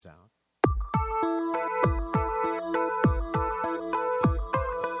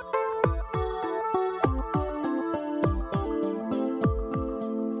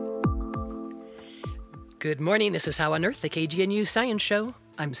Good morning. This is How on Earth, the KGNU Science Show.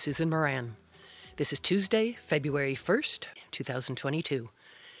 I'm Susan Moran. This is Tuesday, February 1st, 2022.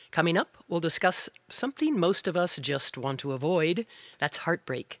 Coming up, we'll discuss something most of us just want to avoid. That's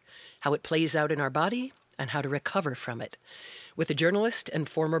heartbreak, how it plays out in our body, and how to recover from it. With the journalist and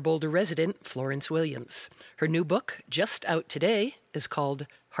former Boulder resident, Florence Williams. Her new book, just out today, is called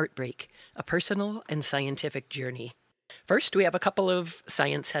Heartbreak, a personal and scientific journey. First, we have a couple of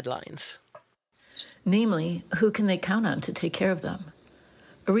science headlines. Namely, who can they count on to take care of them?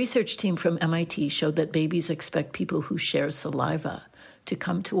 A research team from MIT showed that babies expect people who share saliva to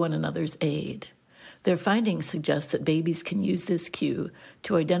come to one another's aid. Their findings suggest that babies can use this cue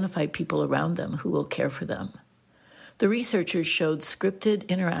to identify people around them who will care for them. The researchers showed scripted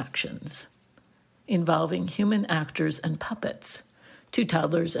interactions involving human actors and puppets, 2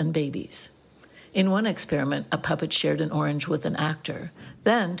 toddlers and babies. In one experiment, a puppet shared an orange with an actor,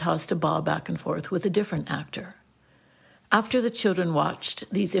 then tossed a ball back and forth with a different actor. After the children watched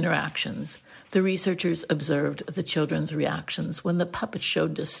these interactions, the researchers observed the children's reactions when the puppet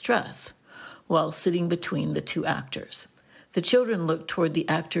showed distress while sitting between the 2 actors. The children looked toward the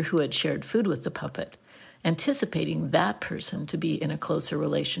actor who had shared food with the puppet, anticipating that person to be in a closer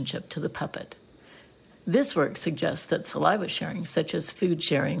relationship to the puppet. This work suggests that saliva sharing, such as food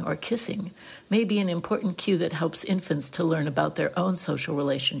sharing or kissing, may be an important cue that helps infants to learn about their own social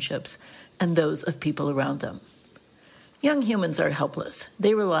relationships and those of people around them. Young humans are helpless.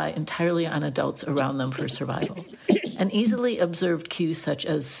 They rely entirely on adults around them for survival. An easily observed cue such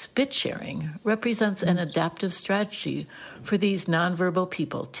as spit sharing represents an adaptive strategy for these nonverbal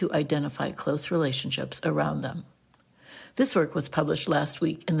people to identify close relationships around them. This work was published last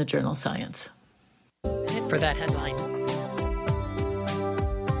week in the journal Science. For that headline.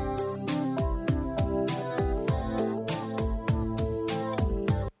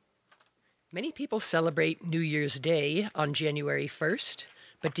 Many people celebrate New Year's Day on January 1st,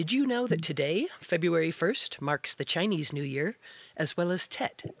 but did you know that today, February 1st, marks the Chinese New Year, as well as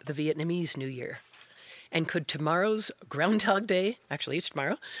Tet, the Vietnamese New Year? And could tomorrow's Groundhog Day, actually it's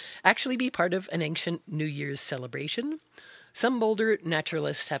tomorrow, actually be part of an ancient New Year's celebration? Some Boulder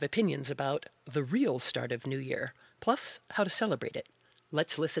naturalists have opinions about the real start of New Year, plus how to celebrate it.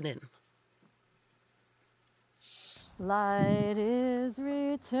 Let's listen in. Light is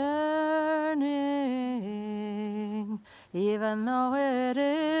returning, even though it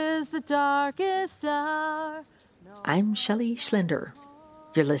is the darkest hour. I'm Shelley Schlender.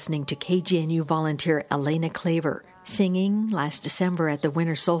 You're listening to KGNU volunteer Elena Claver, singing last December at the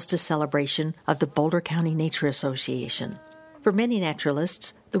winter solstice celebration of the Boulder County Nature Association. For many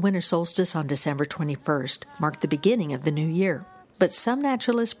naturalists, the winter solstice on December 21st marked the beginning of the new year. But some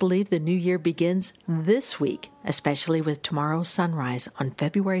naturalists believe the new year begins this week, especially with tomorrow's sunrise on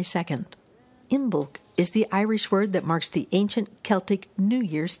February 2nd. Imbolc is the Irish word that marks the ancient Celtic New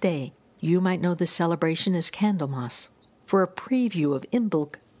Year's Day. You might know this celebration as Candlemas. For a preview of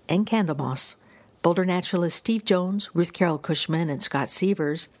Imbolc and Candlemas, Boulder naturalists Steve Jones, Ruth Carroll Cushman, and Scott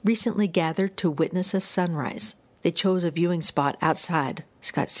Sievers recently gathered to witness a sunrise. They chose a viewing spot outside.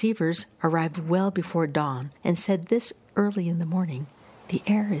 Scott Sievers arrived well before dawn and said this early in the morning, the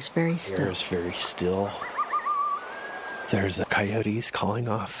air is very still. The air is very still. There's coyotes calling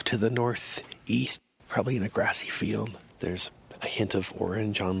off to the northeast, probably in a grassy field. There's a hint of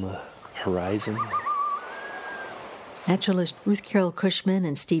orange on the horizon. Naturalist Ruth Carroll Cushman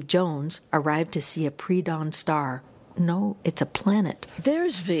and Steve Jones arrived to see a pre-dawn star. No, it's a planet.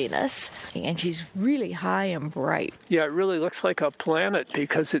 There's Venus, and she's really high and bright. Yeah, it really looks like a planet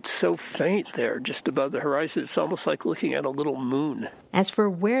because it's so faint there just above the horizon. It's almost like looking at a little moon. As for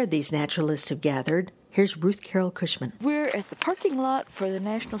where these naturalists have gathered, here's Ruth Carroll Cushman. We're at the parking lot for the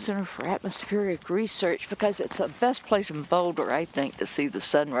National Center for Atmospheric Research because it's the best place in Boulder, I think, to see the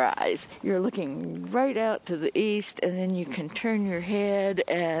sunrise. You're looking right out to the east, and then you can turn your head,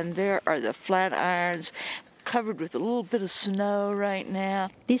 and there are the Flatirons, covered with a little bit of snow right now.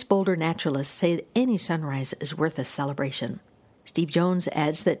 These Boulder naturalists say that any sunrise is worth a celebration. Steve Jones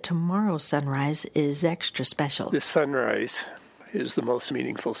adds that tomorrow's sunrise is extra special. This sunrise is the most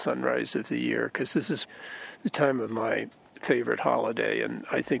meaningful sunrise of the year because this is the time of my favorite holiday, and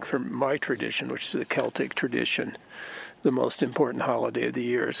I think for my tradition, which is a Celtic tradition, the most important holiday of the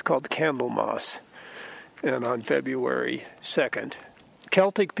year is called Candlemas. And on February 2nd,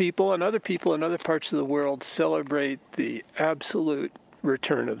 Celtic people and other people in other parts of the world celebrate the absolute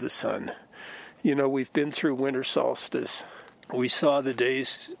return of the sun. You know, we've been through winter solstice. We saw the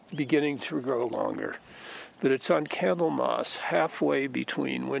days beginning to grow longer. But it's on Candlemas, halfway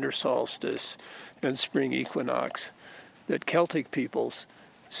between winter solstice and spring equinox, that Celtic peoples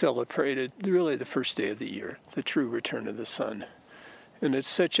celebrated really the first day of the year, the true return of the sun. And it's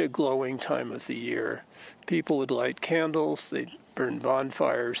such a glowing time of the year. People would light candles, they'd burn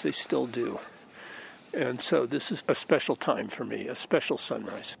bonfires, they still do. And so this is a special time for me, a special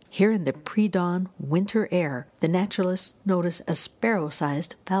sunrise. Here in the pre-dawn winter air, the naturalists notice a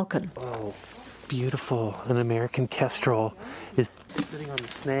sparrow-sized falcon. Oh, beautiful. An American kestrel is sitting on the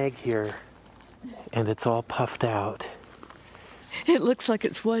snag here, and it's all puffed out. It looks like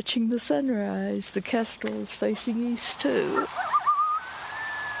it's watching the sunrise. The kestrel is facing east, too.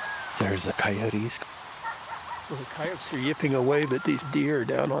 There's the coyotes. Well, the coyotes are yipping away, but these deer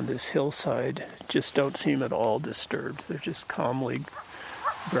down on this hillside just don't seem at all disturbed. They're just calmly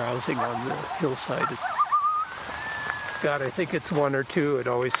browsing on the hillside. Scott, I think it's one or two. It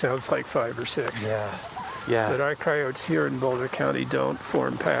always sounds like 5 or 6. Yeah. But our coyotes here in Boulder County don't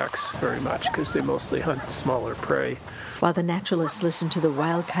form packs very much because they mostly hunt smaller prey. While the naturalists listen to the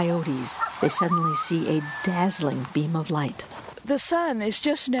wild coyotes, they suddenly see a dazzling beam of light. The sun is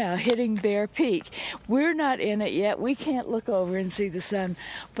just now hitting Bear Peak. We're not in it yet. We can't look over and see the sun,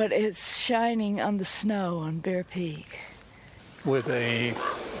 but it's shining on the snow on Bear Peak. With a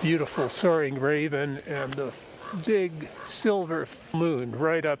beautiful soaring raven and the big silver moon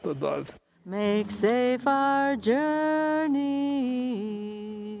right up above. Make safe our journey.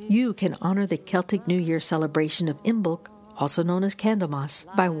 You can honor the Celtic New Year celebration of Imbolc, also known as Candlemas,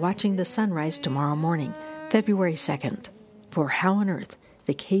 by watching the sunrise tomorrow morning, February 2nd. For How on Earth,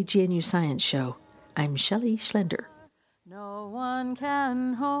 the KGNU Science Show, I'm Shelley Schlender. No one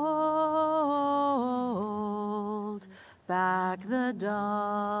can hold back the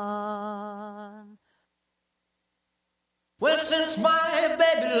dawn. Well, since my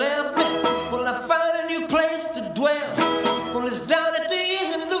baby left me, well, I found a new place to dwell. Well, it's down at the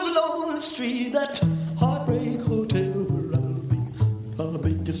end of Lonely Street, that Heartbreak Hotel where I'll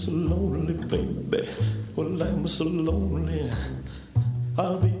be just so lonely, baby. Well, I'm so lonely,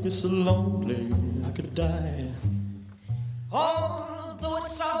 I'll be just so lonely, I could die.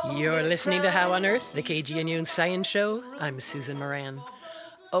 You're listening to How on Earth, the KGNU Science Show. I'm Susan Moran.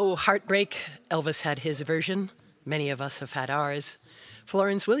 Oh, Heartbreak. Elvis had his version. Many of us have had ours.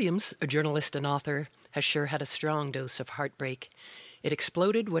 Florence Williams, a journalist and author, has sure had a strong dose of heartbreak. It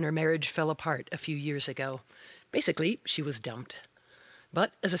exploded when her marriage fell apart a few years ago. Basically, she was dumped.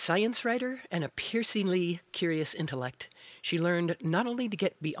 But as a science writer and a piercingly curious intellect, she learned not only to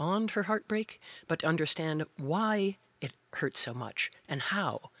get beyond her heartbreak, but to understand why it hurt so much and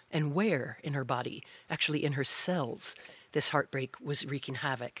how and where in her body, actually in her cells, this heartbreak was wreaking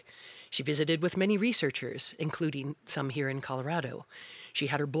havoc. She visited with many researchers, including some here in Colorado. She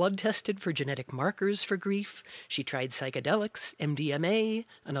had her blood tested for genetic markers for grief. She tried psychedelics, MDMA,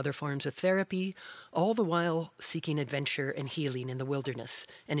 and other forms of therapy, all the while seeking adventure and healing in the wilderness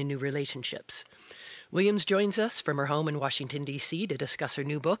and in new relationships. Williams joins us from her home in Washington, D.C. to discuss her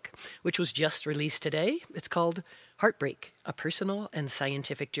new book, which was just released today. It's called Heartbreak, A Personal and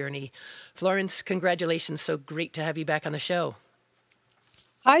Scientific Journey. Florence, congratulations. So great to have you back on the show.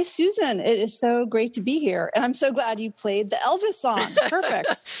 Hi, Susan. It is so great to be here. And I'm so glad you played the Elvis song.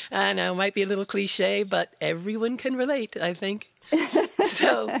 Perfect. I know, might be a little cliche, but everyone can relate, I think.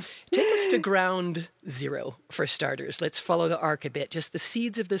 So take us to ground zero for starters. Let's follow the arc a bit. Just the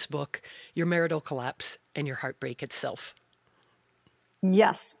seeds of this book, your marital collapse, and your heartbreak itself.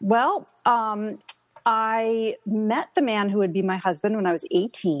 Yes. Well, I met the man who would be my husband when I was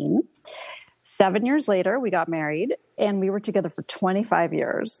 18. 7 years later, we got married, and we were together for 25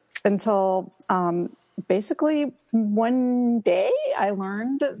 years until basically one day I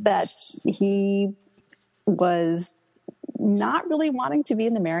learned that he was not really wanting to be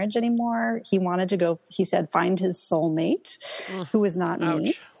in the marriage anymore. He wanted to go, he said, find his soulmate, who was not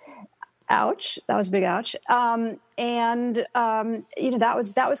me. Ouch. That was a big ouch. That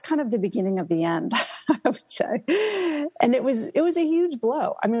was kind of the beginning of the end, I would say. And it was a huge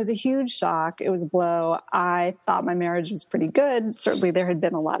blow. I mean, it was a huge shock. It was a blow. I thought my marriage was pretty good. Certainly there had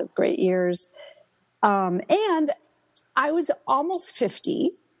been a lot of great years. And I was almost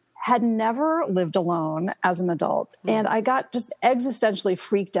 50, had never lived alone as an adult. And I got just existentially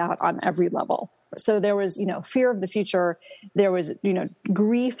freaked out on every level. So there was, fear of the future. There was,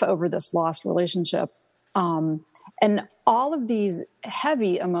 grief over this lost relationship. And all of these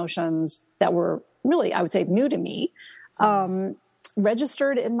heavy emotions that were really, I would say, new to me,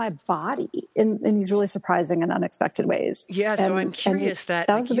 registered in my body in these really surprising and unexpected ways. Yeah, so I'm curious that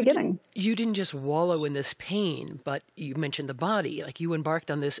was the beginning. You didn't just wallow in this pain, but you mentioned the body. Like you embarked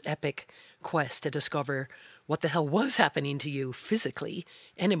on this epic quest to discover what the hell was happening to you physically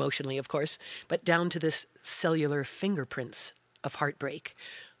and emotionally, of course, but down to this cellular fingerprints of heartbreak.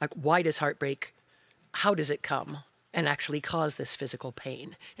 Like, why does heartbreak, how does it come and actually cause this physical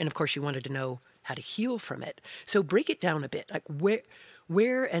pain? And of course, you wanted to know how to heal from it. So break it down a bit. Like,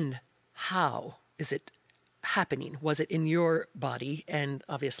 where and how is it happening? Was it in your body? And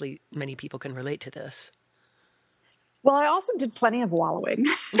obviously, many people can relate to this. Well, I also did plenty of wallowing.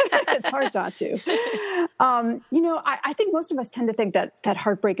 It's hard not to. I think most of us tend to think that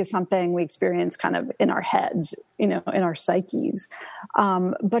heartbreak is something we experience kind of in our heads, in our psyches.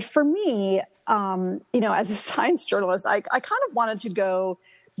 But for me, as a science journalist, I kind of wanted to go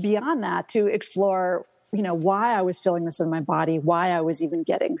beyond that to explore why I was feeling this in my body, why I was even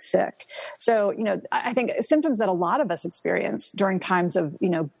getting sick. So, I think symptoms that a lot of us experience during times of,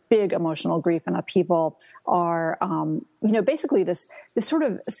 big emotional grief and upheaval are, basically this sort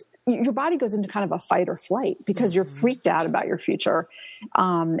of, your body goes into kind of a fight or flight because you're freaked out about your future.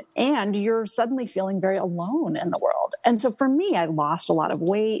 And you're suddenly feeling very alone in the world. And so for me, I lost a lot of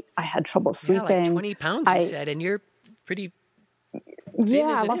weight. I had trouble sleeping. Yeah, like 20 pounds, you said, and you're pretty...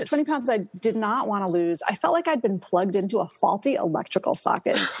 Yeah, I lost 20 pounds I did not want to lose. I felt like I'd been plugged into a faulty electrical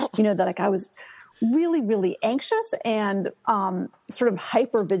socket, that I was really, really anxious and sort of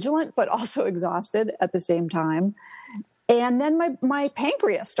hyper vigilant, but also exhausted at the same time. And then my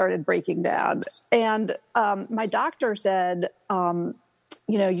pancreas started breaking down. And my doctor said,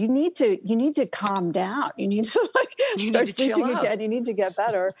 you need to calm down. You need to start sleeping again. You need to get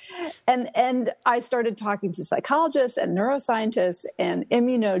better. And I started talking to psychologists and neuroscientists and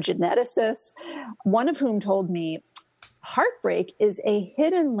immunogeneticists, one of whom told me heartbreak is a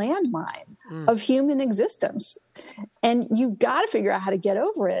hidden landmine of human existence. And you got to figure out how to get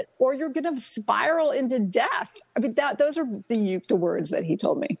over it, or you're going to spiral into death. I mean, those are the words that he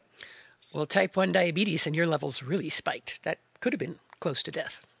told me. Well, type 1 diabetes and your levels really spiked. That could have been close to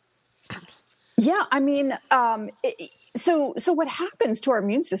death. Yeah, I mean, so what happens to our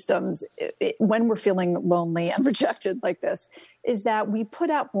immune systems when we're feeling lonely and rejected like this is that we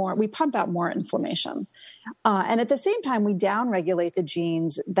pump out more inflammation. And at the same time, we downregulate the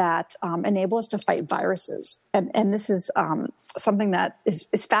genes that enable us to fight viruses. And this is something that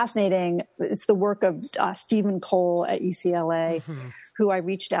is fascinating. It's the work of Stephen Cole at UCLA, who I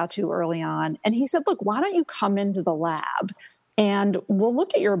reached out to early on. And he said, look, why don't you come into the lab and we'll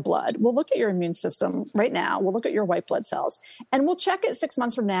look at your blood. We'll look at your immune system right now. We'll look at your white blood cells and we'll check it 6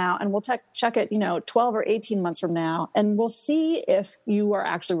 months from now. And we'll check it, 12 or 18 months from now. And we'll see if you are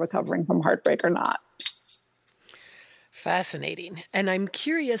actually recovering from heartbreak or not. Fascinating. And I'm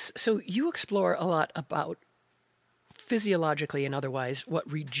curious, so you explore a lot about physiologically and otherwise what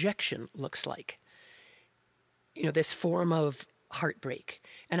rejection looks like. This form of heartbreak.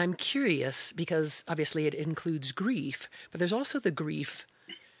 And I'm curious because obviously it includes grief, but there's also the grief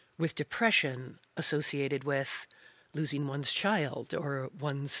with depression associated with losing one's child or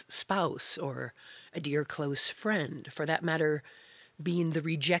one's spouse or a dear close friend, for that matter, being the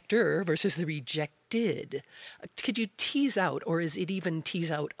rejecter versus the rejected. Could you tease out, or is it even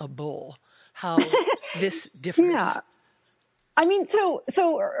tease out a bull, how this differs? Yeah. I mean, so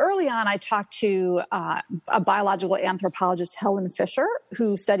early on, I talked to a biological anthropologist, Helen Fisher,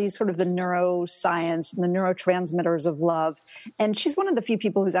 who studies sort of the neuroscience and the neurotransmitters of love. And she's one of the few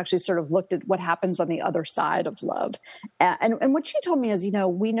people who's actually sort of looked at what happens on the other side of love. And what she told me is,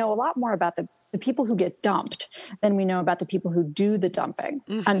 we know a lot more about the people who get dumped than we know about the people who do the dumping.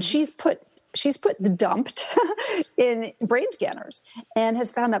 Mm-hmm. And she's put the dumped in brain scanners and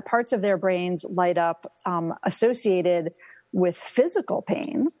has found that parts of their brains light up associated with physical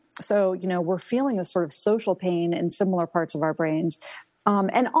pain. So, we're feeling this sort of social pain in similar parts of our brains.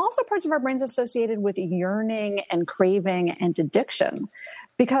 And also parts of our brains associated with yearning and craving and addiction.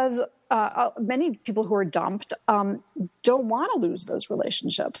 Because many people who are dumped don't want to lose those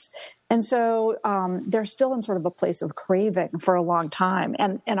relationships. And so they're still in sort of a place of craving for a long time.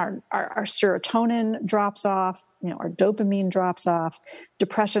 And our serotonin drops off, our dopamine drops off,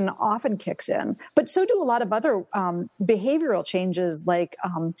 depression often kicks in. But so do a lot of other behavioral changes like,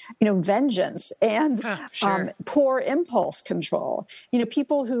 vengeance and poor impulse control.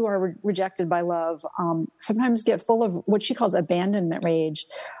 People who are rejected by love sometimes get full of what she calls abandonment rage.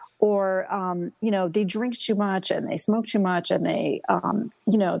 Or, they drink too much and they smoke too much and they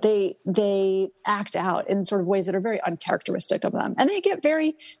act out in sort of ways that are very uncharacteristic of them. And they get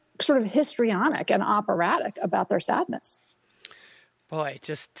very sort of histrionic and operatic about their sadness. Boy,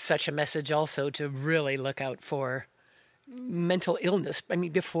 just such a message also to really look out for mental illness. I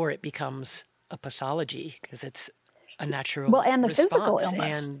mean, before it becomes a pathology, because it's a natural and the response, physical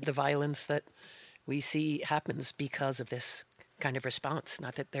illness and the violence that we see happens because of this kind of response.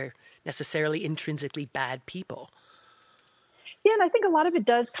 Not that they're necessarily intrinsically bad people. Yeah, and I think a lot of it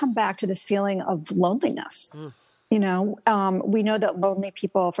does come back to this feeling of loneliness. We know that lonely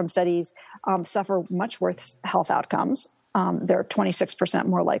people from studies suffer much worse health outcomes. They're 26%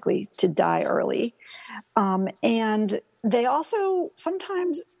 more likely to die early. And they also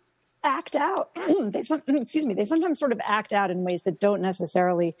sometimes act out. They sometimes sort of act out in ways that don't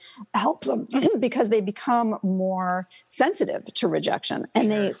necessarily help them because they become more sensitive to rejection.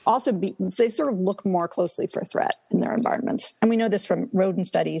 And they also they sort of look more closely for threat in their environments. And we know this from rodent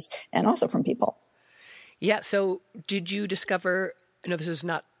studies and also from people. Yeah. So did you discover, I know this is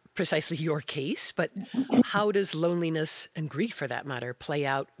not precisely your case, but how does loneliness and grief, for that matter, play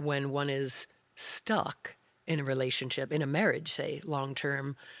out when one is stuck in a relationship, in a marriage, say,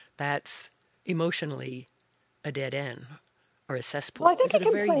 long-term, that's emotionally a dead end or a cesspool? Well, I think it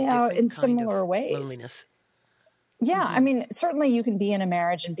can play out in similar ways. Loneliness. Yeah, I mean, certainly you can be in a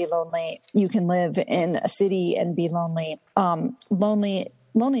marriage and be lonely. You can live in a city and be lonely.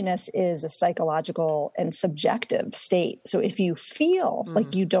 Loneliness is a psychological and subjective state. So if you feel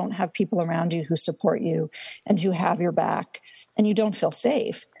like you don't have people around you who support you and who have your back and you don't feel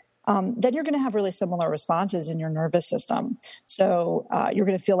safe, then you're going to have really similar responses in your nervous system. So you're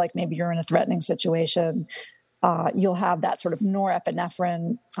going to feel like maybe you're in a threatening situation. You'll have that sort of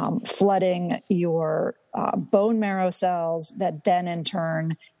norepinephrine flooding your bone marrow cells that then in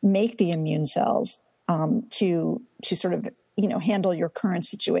turn make the immune cells to sort of handle your current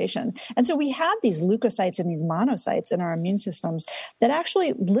situation. And so we have these leukocytes and these monocytes in our immune systems that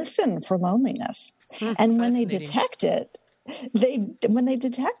actually listen for loneliness. And when they detect it,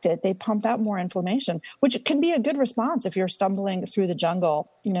 they pump out more inflammation, which can be a good response if you're stumbling through the jungle,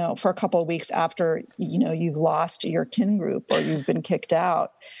 for a couple of weeks after, you've lost your kin group or you've been kicked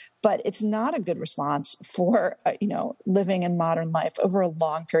out. But it's not a good response for, living in modern life over a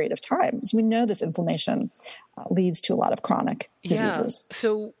long period of time. So we know this inflammation leads to a lot of chronic diseases.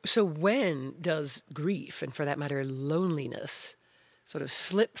 Yeah. So when does grief, and for that matter, loneliness, sort of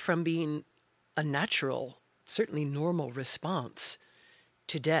slip from being a natural, certainly normal response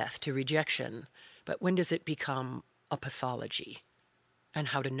to death, to rejection, but when does it become a pathology, and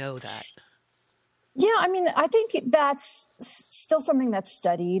how to know that? Yeah, I mean, I think that's still something that's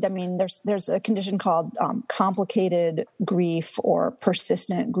studied. I mean, there's a condition called complicated grief or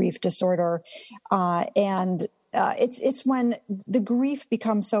persistent grief disorder, and it's when the grief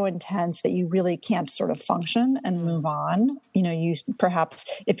becomes so intense that you really can't sort of function and move on. You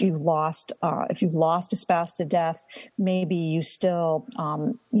perhaps if you've lost a spouse to death, maybe you still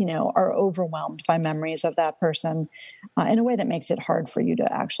are overwhelmed by memories of that person in a way that makes it hard for you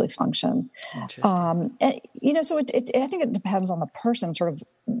to actually function. So I think it depends on the person, sort of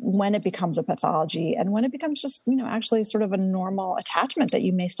when it becomes a pathology and when it becomes just actually sort of a normal attachment that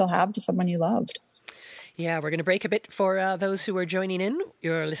you may still have to someone you loved. Yeah, we're going to break a bit for those who are joining in.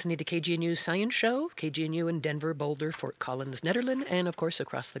 You're listening to KGNU's Science Show, KGNU in Denver, Boulder, Fort Collins, Netherlands, and of course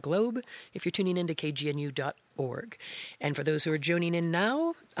across the globe if you're tuning in to kgnu.org. And for those who are joining in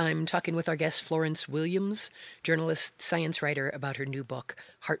now, I'm talking with our guest Florence Williams, journalist, science writer, about her new book,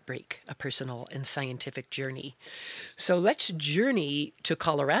 Heartbreak, A Personal and Scientific Journey. So let's journey to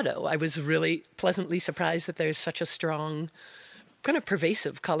Colorado. I was really pleasantly surprised that there's such a strong, kind of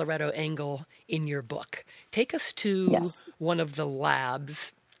pervasive Colorado angle in your book. Take us to one of the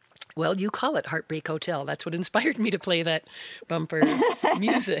labs. Well, you call it Heartbreak Hotel. That's what inspired me to play that bumper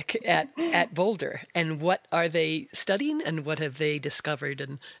music at Boulder. And what are they studying, and what have they discovered,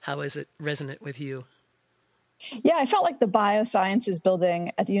 and how is it resonant with you? Yeah, I felt like the biosciences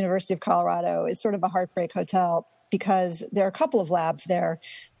building at the University of Colorado is sort of a heartbreak hotel, because there are a couple of labs there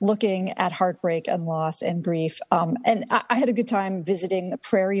looking at heartbreak and loss and grief. And I had a good time visiting the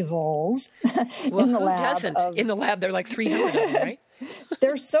prairie voles in the lab. Who doesn't? In the lab, there are like 300 of them, right?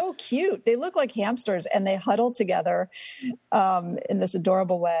 They're so cute. They look like hamsters, and they huddle together in this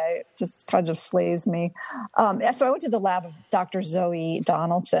adorable way. Just kind of slays me. So I went to the lab of Dr. Zoe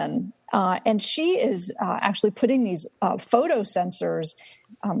Donaldson, and she is actually putting these photosensors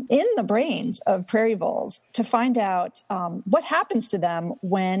in the brains of prairie voles to find out what happens to them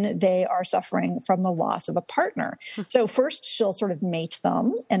when they are suffering from the loss of a partner. So first she'll sort of mate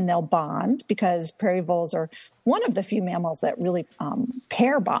them and they'll bond, because prairie voles are one of the few mammals that really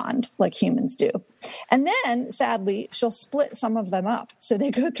pair bond like humans do. And then, sadly, she'll split some of them up. So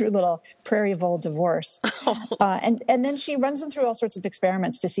they go through little prairie vole divorce. And then she runs them through all sorts of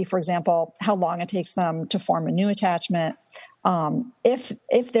experiments to see, for example, how long it takes them to form a new attachment.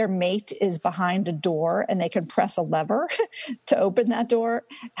 If their mate is behind a door and they can press a lever to open that door,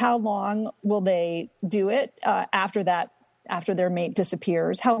 how long will they do it after that after their mate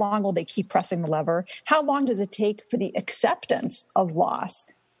disappears? How long will they keep pressing the lever? How long does it take for the acceptance of loss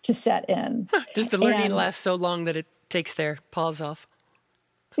to set in? Does the learning last so long that it takes their paws off?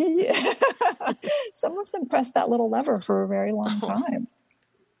 Yeah. Some of them press that little lever for a very long time.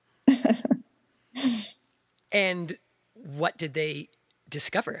 And what did they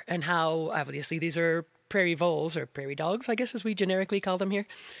discover? And how, obviously, these are prairie voles or prairie dogs, I guess, as we generically call them here.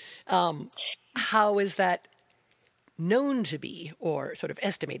 How is that known to be, or sort of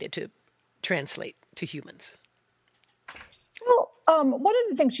estimated to translate to humans? Well, one of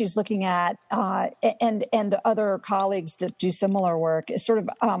the things she's looking at, and other colleagues that do similar work, is sort of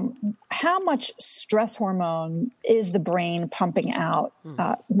how much stress hormone is the brain pumping out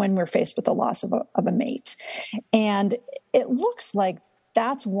when we're faced with the loss of a mate. And it looks like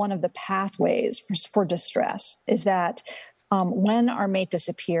that's one of the pathways for distress, is that when our mate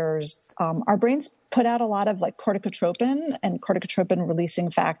disappears, our brains put out a lot of like corticotropin and corticotropin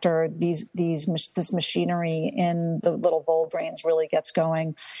releasing factor. This machinery in the little vole brains really gets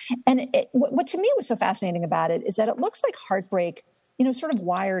going. And what to me was so fascinating about it is that it looks like heartbreak, sort of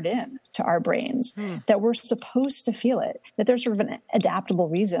wired in to our brains, that we're supposed to feel it, that there's sort of an adaptable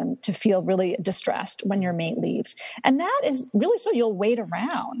reason to feel really distressed when your mate leaves. And that is really so you'll wait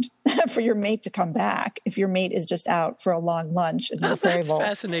around for your mate to come back if your mate is just out for a long lunch in your prairie vole.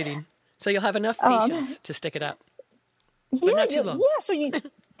 That's fascinating. So you'll have enough patience to stick it out. Yeah, so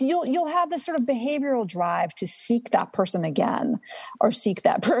you'll have this sort of behavioral drive to seek that person again, or seek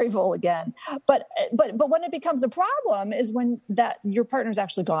that prairie vole again. But when it becomes a problem is when that your partner's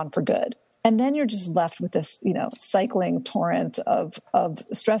actually gone for good, and then you're just left with this cycling torrent of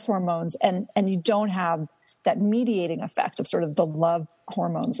stress hormones, and you don't have that mediating effect of sort of the love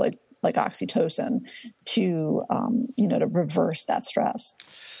hormones like oxytocin to to reverse that stress.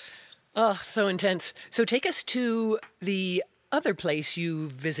 Oh, so intense. So take us to the other place you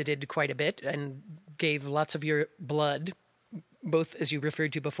visited quite a bit and gave lots of your blood, both, as you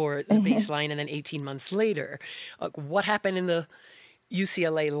referred to before, the baseline and then 18 months later. What happened in the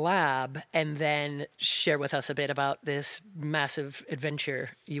UCLA lab? And then share with us a bit about this massive adventure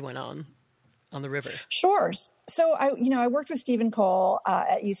you went on the river. Sure. So I worked with Stephen Cole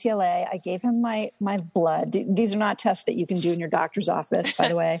at UCLA. I gave him my blood. These are not tests that you can do in your doctor's office, by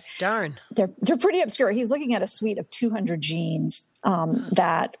the way. Darn. They're pretty obscure. He's looking at a suite of 200 genes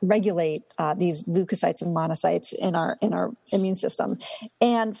that regulate these leukocytes and monocytes in our immune system.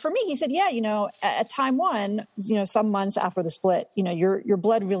 And for me, he said, at time one, some months after the split, your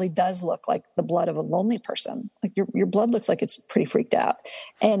blood really does look like the blood of a lonely person. Like your blood looks like it's pretty freaked out,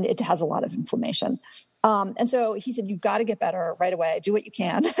 and it has a lot of inflammation. And so he said, you've got to get better right away. Do what you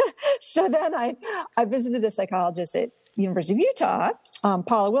can. So then I visited a psychologist at University of Utah,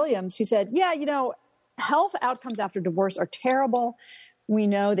 Paula Williams, who said, health outcomes after divorce are terrible. We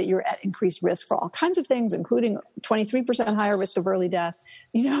know that you're at increased risk for all kinds of things, including 23% higher risk of early death,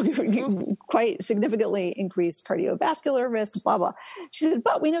 quite significantly increased cardiovascular risk, blah, blah. She said,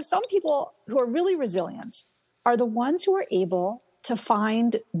 but we know some people who are really resilient are the ones who are able to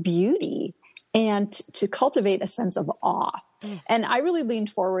find beauty and to cultivate a sense of awe. And I really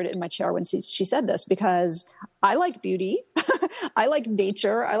leaned forward in my chair when she said this, because I like beauty. I like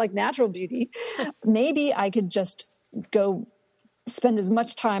nature. I like natural beauty. Maybe I could just go spend as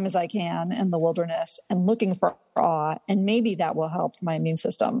much time as I can in the wilderness and looking for awe, and maybe that will help my immune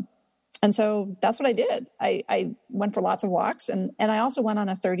system. And so that's what I did. I went for lots of walks, and I also went on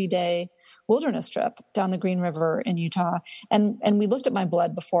a 30-day wilderness trip down the Green River in Utah. And we looked at my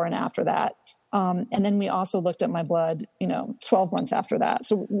blood before and after that. And then we also looked at my blood, 12 months after that.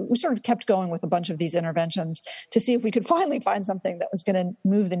 So we sort of kept going with a bunch of these interventions to see if we could finally find something that was going to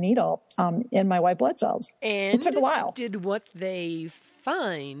move the needle in my white blood cells. And it took a while. Did what they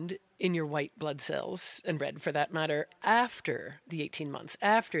find in your white blood cells, and red for that matter, after the 18 months,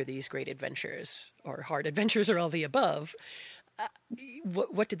 after these great adventures, or hard adventures, or all the above,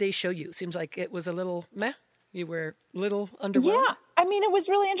 what did they show you? Seems like it was a little meh. You were a little underwhelmed. Yeah, it was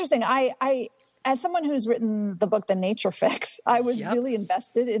really interesting. I as someone who's written the book, The Nature Fix, I was really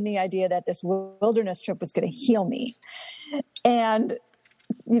invested in the idea that this wilderness trip was going to heal me. And,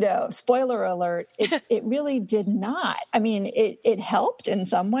 spoiler alert, it really did not. It helped in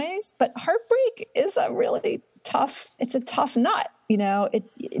some ways, but heartbreak is it's a tough nut.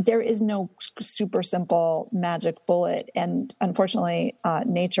 There is no super simple magic bullet. And unfortunately,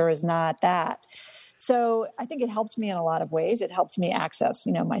 nature is not that. So I think it helped me in a lot of ways. It helped me access,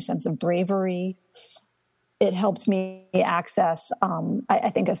 my sense of bravery. It helped me access, I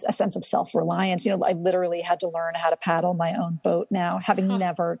think, a sense of self-reliance. I literally had to learn how to paddle my own boat now, having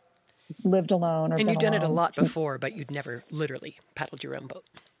never lived alone or And been you'd done it a alone. lot before, but you'd never literally paddled your own boat,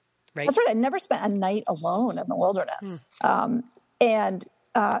 right? That's right. I never spent a night alone in the wilderness.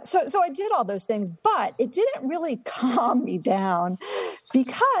 So I did all those things, but it didn't really calm me down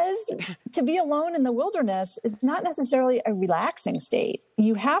because to be alone in the wilderness is not necessarily a relaxing state.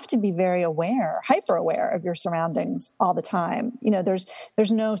 You have to be very aware, hyper aware of your surroundings all the time. You know, there's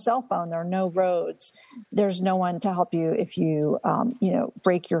no cell phone, there are no roads, there's no one to help you if you,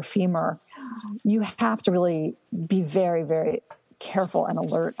 break your femur. You have to really be very, very careful and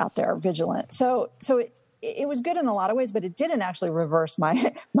alert out there, vigilant. So it was good in a lot of ways, but it didn't actually reverse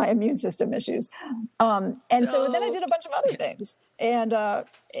my immune system issues. So then I did a bunch of other things, and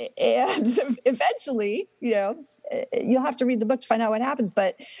eventually, you'll have to read the book to find out what happens.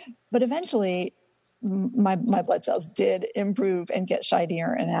 But eventually, my blood cells did improve and get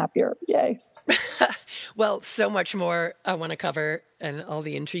shinier and happier. Yay! Well, so much more I want to cover, and all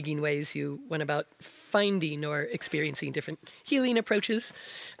the intriguing ways you went about finding or experiencing different healing approaches.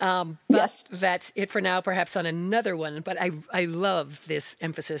 Yes. That's it for now, perhaps on another one. But I love this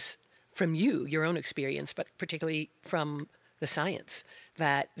emphasis from you, your own experience, but particularly from the science,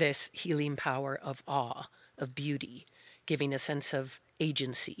 that this healing power of awe, of beauty, giving a sense of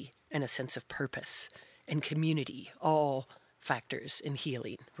agency and a sense of purpose and community, all factors in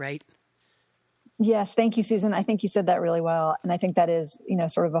healing, right? Yes. Thank you, Susan. I think you said that really well. And I think that is,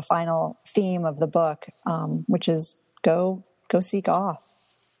 sort of a final theme of the book, which is go seek awe.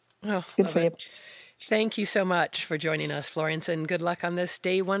 Oh, it's good for you. Thank you so much for joining us, Florence, and good luck on this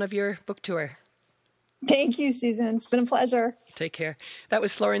day one of your book tour. Thank you, Susan. It's been a pleasure. Take care. That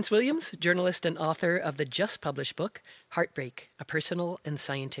was Florence Williams, journalist and author of the just published book, Heartbreak, A Personal and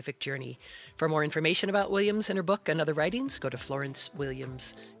Scientific Journey. For more information about Williams and her book and other writings, go to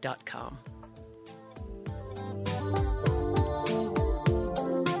florencewilliams.com.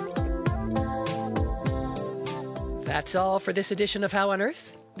 That's all for this edition of How on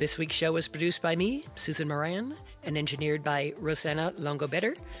Earth. This week's show was produced by me, Susan Moran, and engineered by Rosanna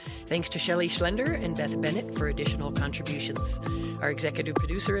Longobetter. Thanks to Shelley Schlender and Beth Bennett for additional contributions. Our executive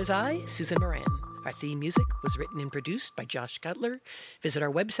producer is I, Susan Moran. Our theme music was written and produced by Josh Cutler. Visit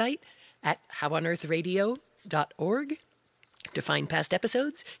our website at howonearthradio.org. To find past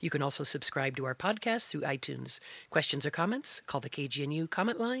episodes, you can also subscribe to our podcast through iTunes. Questions or comments, call the KGNU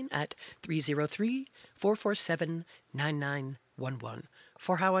comment line at 303-447-9911.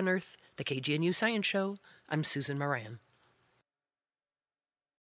 For How on Earth, the KGNU Science Show, I'm Susan Moran.